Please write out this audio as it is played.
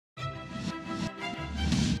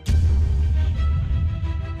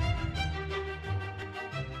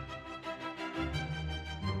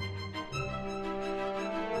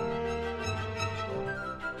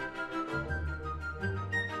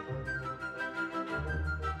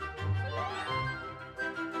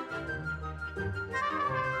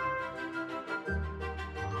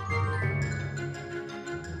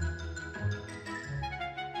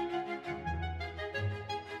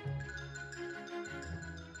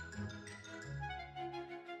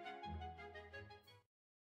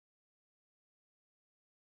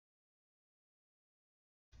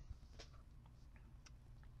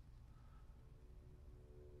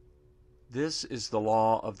This is the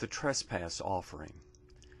law of the trespass offering.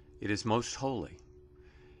 It is most holy.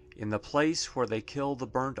 In the place where they kill the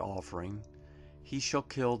burnt offering, he shall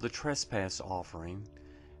kill the trespass offering,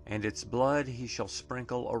 and its blood he shall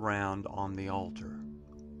sprinkle around on the altar.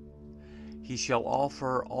 He shall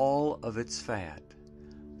offer all of its fat,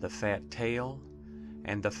 the fat tail,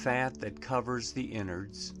 and the fat that covers the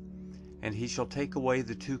innards, and he shall take away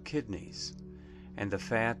the 2 kidneys, and the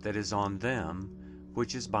fat that is on them,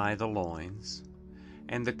 which is by the loins,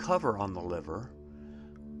 and the cover on the liver,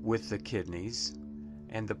 with the kidneys,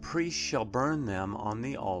 and the priest shall burn them on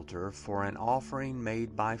the altar for an offering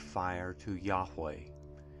made by fire to Yahweh.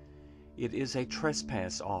 It is a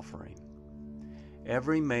trespass offering.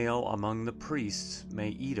 Every male among the priests may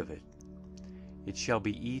eat of it. It shall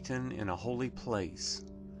be eaten in a holy place.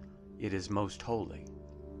 It is most holy.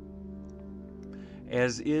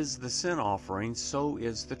 As is the sin offering, so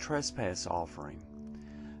is the trespass offering.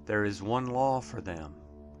 There is one law for them.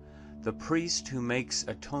 The priest who makes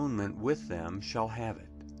atonement with them shall have it.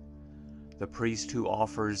 The priest who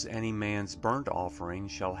offers any man's burnt offering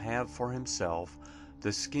shall have for himself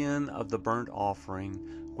the skin of the burnt offering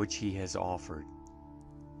which he has offered.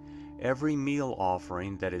 Every meal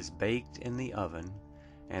offering that is baked in the oven,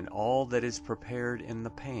 and all that is prepared in the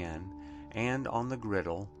pan and on the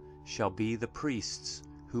griddle, shall be the priest's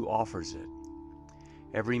who offers it.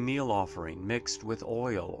 Every meal offering mixed with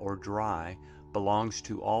oil or dry belongs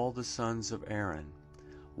to all the sons of Aaron,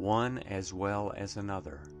 one as well as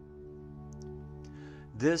another.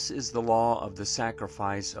 This is the law of the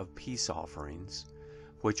sacrifice of peace offerings,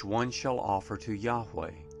 which one shall offer to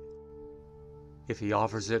Yahweh. If he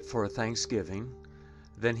offers it for a thanksgiving,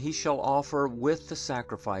 then he shall offer with the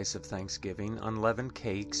sacrifice of thanksgiving unleavened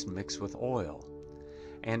cakes mixed with oil,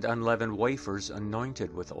 and unleavened wafers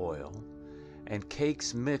anointed with oil, and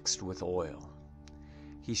cakes mixed with oil.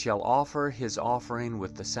 He shall offer his offering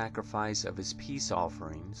with the sacrifice of his peace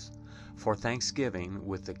offerings for thanksgiving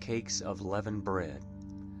with the cakes of leavened bread.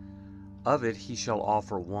 Of it he shall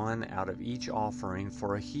offer one out of each offering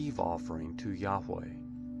for a heave offering to Yahweh.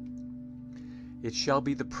 It shall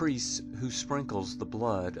be the priest who sprinkles the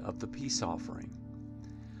blood of the peace offering.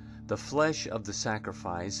 The flesh of the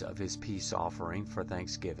sacrifice of his peace offering for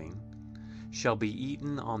thanksgiving shall be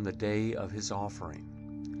eaten on the day of his offering.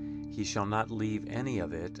 He shall not leave any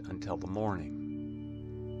of it until the morning.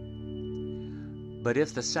 But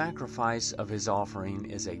if the sacrifice of his offering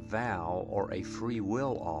is a vow or a free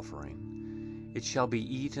will offering, it shall be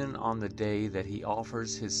eaten on the day that he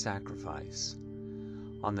offers his sacrifice.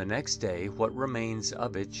 On the next day what remains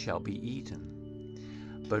of it shall be eaten.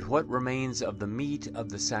 But what remains of the meat of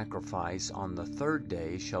the sacrifice on the 3rd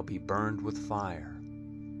day shall be burned with fire.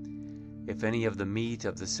 If any of the meat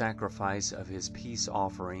of the sacrifice of his peace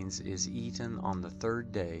offerings is eaten on the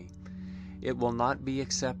 3rd day, it will not be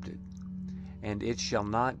accepted, and it shall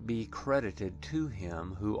not be credited to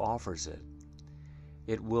him who offers it.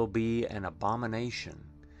 It will be an abomination,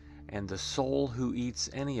 and the soul who eats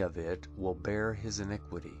any of it will bear his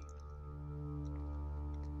iniquity.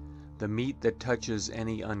 The meat that touches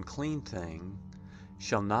any unclean thing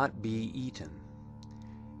shall not be eaten.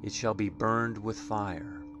 It shall be burned with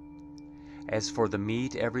fire. As for the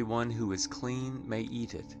meat, everyone who is clean may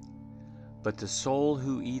eat it. But the soul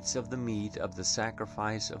who eats of the meat of the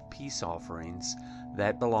sacrifice of peace offerings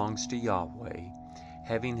that belongs to Yahweh,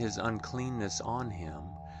 having his uncleanness on him,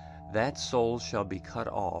 that soul shall be cut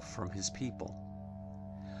off from his people.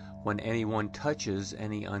 When anyone touches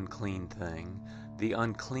any unclean thing, the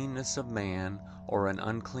uncleanness of man, or an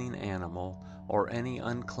unclean animal, or any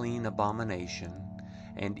unclean abomination,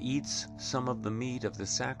 and eats some of the meat of the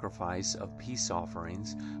sacrifice of peace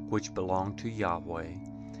offerings which belong to Yahweh,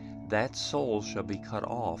 that soul shall be cut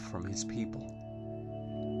off from his people.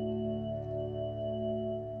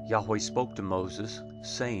 Yahweh spoke to Moses,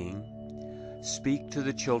 saying, Speak to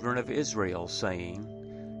the children of Israel, saying,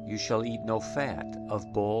 You shall eat no fat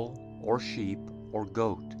of bull, or sheep, or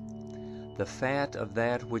goat. The fat of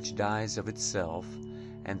that which dies of itself,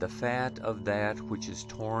 and the fat of that which is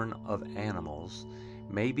torn of animals,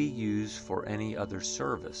 may be used for any other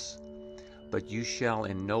service, but you shall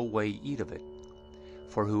in no way eat of it.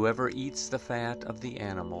 For whoever eats the fat of the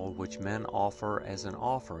animal which men offer as an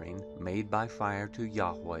offering made by fire to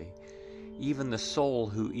Yahweh, even the soul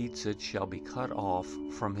who eats it shall be cut off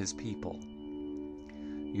from his people.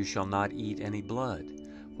 You shall not eat any blood,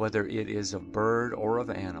 whether it is of bird or of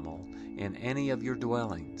animal, in any of your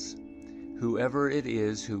dwellings. Whoever it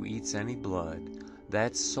is who eats any blood,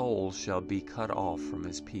 that soul shall be cut off from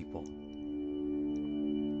his people.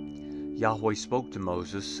 Yahweh spoke to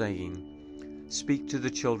Moses, saying, Speak to the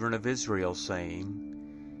children of Israel,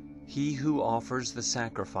 saying, He who offers the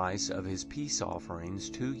sacrifice of his peace offerings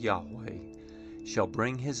to Yahweh shall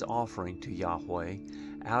bring his offering to Yahweh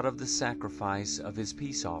out of the sacrifice of his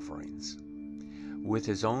peace offerings. With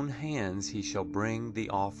his own hands he shall bring the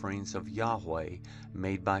offerings of Yahweh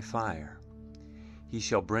made by fire. He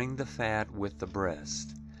shall bring the fat with the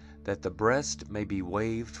breast, that the breast may be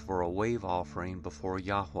waved for a wave offering before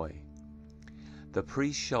Yahweh. The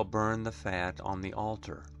priest shall burn the fat on the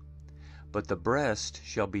altar, but the breast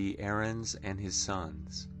shall be Aaron's and his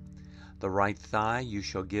sons'. The right thigh you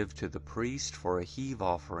shall give to the priest for a heave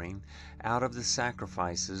offering out of the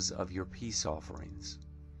sacrifices of your peace offerings.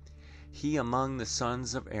 He among the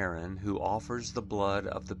sons of Aaron who offers the blood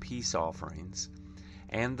of the peace offerings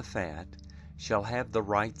and the fat shall have the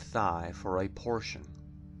right thigh for a portion.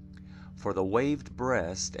 For the waved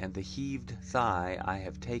breast and the heaved thigh I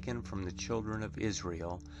have taken from the children of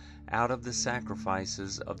Israel out of the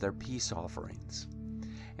sacrifices of their peace offerings,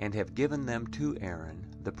 and have given them to Aaron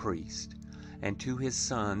the priest, and to his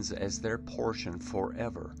sons as their portion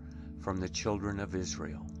forever from the children of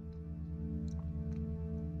Israel.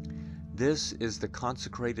 This is the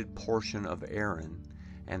consecrated portion of Aaron,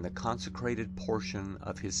 and the consecrated portion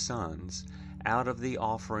of his sons, out of the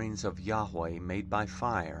offerings of Yahweh made by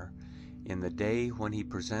fire, in the day when he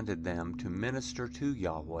presented them to minister to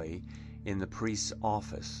Yahweh in the priest's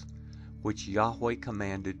office, which Yahweh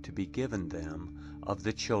commanded to be given them of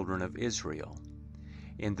the children of Israel,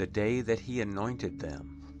 in the day that he anointed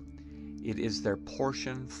them. It is their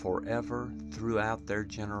portion forever throughout their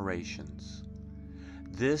generations.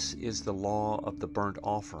 This is the law of the burnt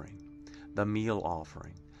offering, the meal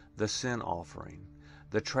offering, the sin offering,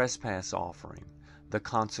 the trespass offering, the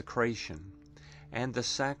consecration, and the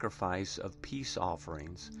sacrifice of peace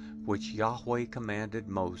offerings, which Yahweh commanded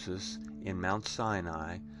Moses in Mount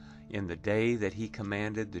Sinai, in the day that he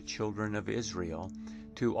commanded the children of Israel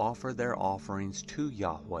to offer their offerings to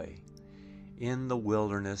Yahweh in the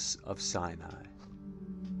wilderness of Sinai.